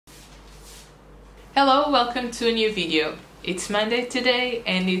Hello, welcome to a new video. It's Monday today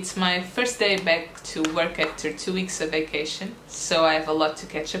and it's my first day back to work after 2 weeks of vacation, so I have a lot to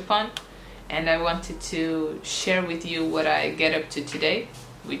catch up on and I wanted to share with you what I get up to today,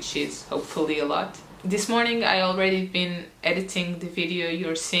 which is hopefully a lot. This morning I already been editing the video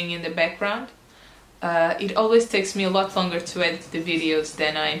you're seeing in the background. It always takes me a lot longer to edit the videos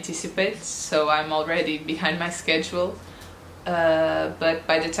than I anticipate, so I'm already behind my schedule. But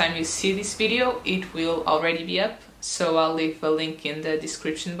by the time you see this video it will already be up, so I'll leave a link in the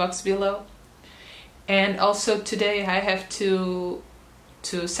description box below. And also today I have to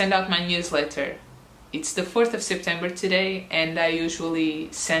send out my newsletter. It's the 4th of September today and I usually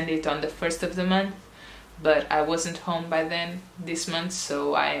send it on the 1st of the month, but I wasn't home by then this month,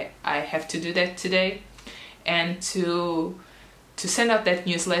 so I have to do that today. And to send out that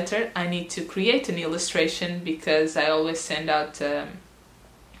newsletter I need to create an illustration, because I always send out a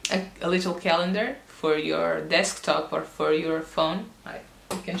little calendar for your desktop or for your phone. I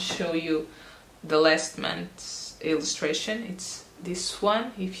can show you the last month's illustration. It's this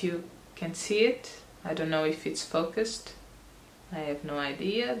one, if you can see it. I don't know if it's focused. I have no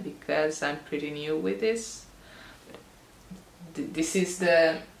idea because I'm pretty new with this. This is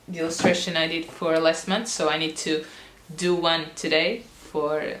the illustration I did for last month, so I need to do one today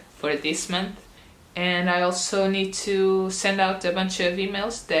for this month. And I also need to send out a bunch of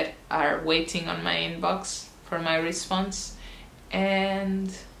emails that are waiting on my inbox for my response.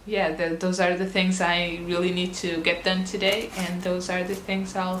 And yeah, those are the things I really need to get done today, and those are the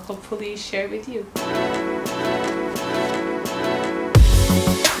things I'll hopefully share with you.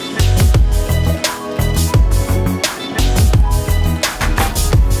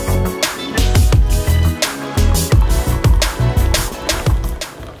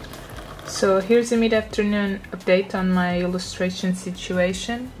 So here's a mid-afternoon update on my illustration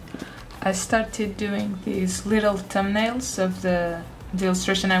situation. I started doing these little thumbnails of the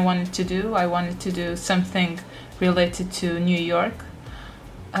illustration I wanted to do. I wanted to do something related to New York.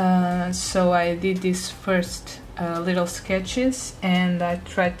 So I did these first little sketches and I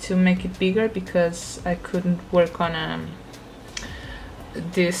tried to make it bigger because I couldn't work on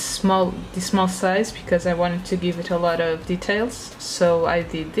this small size because I wanted to give it a lot of details. So I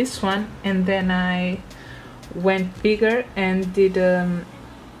did this one and then I went bigger and did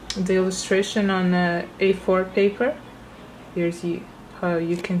the illustration on A4 paper. Here's how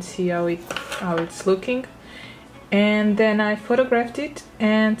you can see how it's looking. And then I photographed it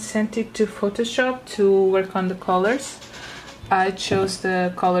and sent it to Photoshop to work on the colors. I chose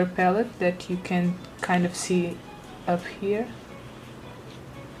the color palette that you can kind of see up here.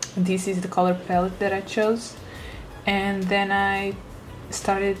 This is the color palette that I chose, and then I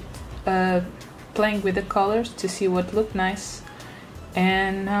started playing with the colors to see what looked nice,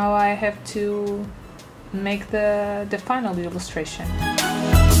 and now I have to make the final illustration.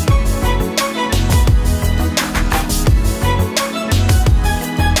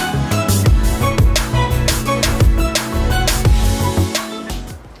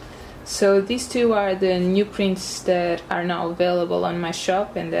 So these two are the new prints that are now available on my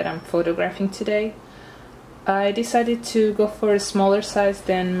shop and that I'm photographing today. I decided to go for a smaller size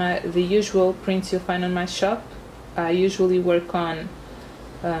than the usual prints you'll find on my shop. I usually work on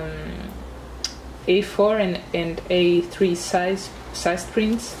A4 and A3 sized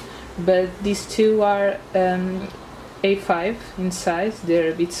prints, but these two are A5 in size. They're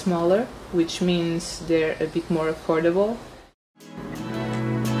a bit smaller, which means they're a bit more affordable.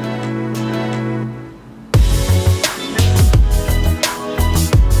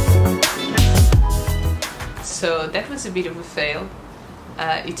 So that was a bit of a fail.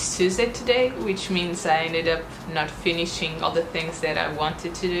 It's Tuesday today, which means I ended up not finishing all the things that I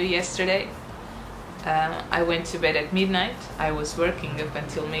wanted to do yesterday. I went to bed at midnight. I was working up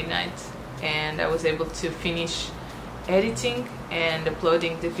until midnight and I was able to finish editing and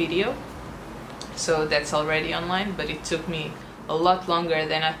uploading the video. So that's already online, but it took me a lot longer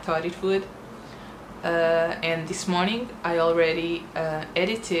than I thought it would. And this morning I already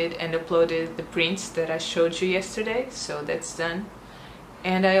edited and uploaded the prints that I showed you yesterday, so that's done.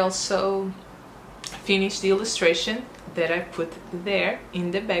 And I also finished the illustration that I put there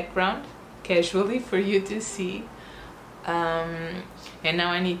in the background casually for you to see. And now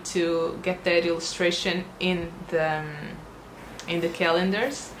I need to get that illustration in the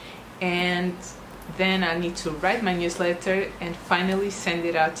calendars, and then I need to write my newsletter and finally send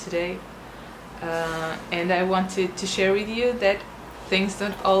it out today. And I wanted to share with you that things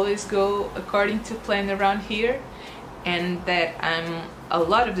don't always go according to plan around here, and that a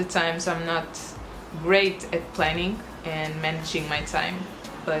lot of the times I'm not great at planning and managing my time,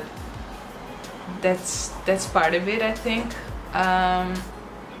 but that's part of it, I think.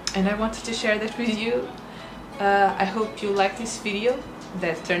 And I wanted to share that with you. I hope you liked this video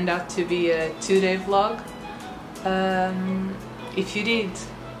that turned out to be a 2-day vlog. If you did,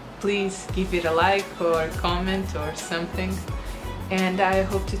 please give it a like or comment or something, and I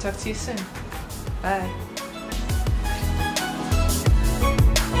hope to talk to you soon. Bye.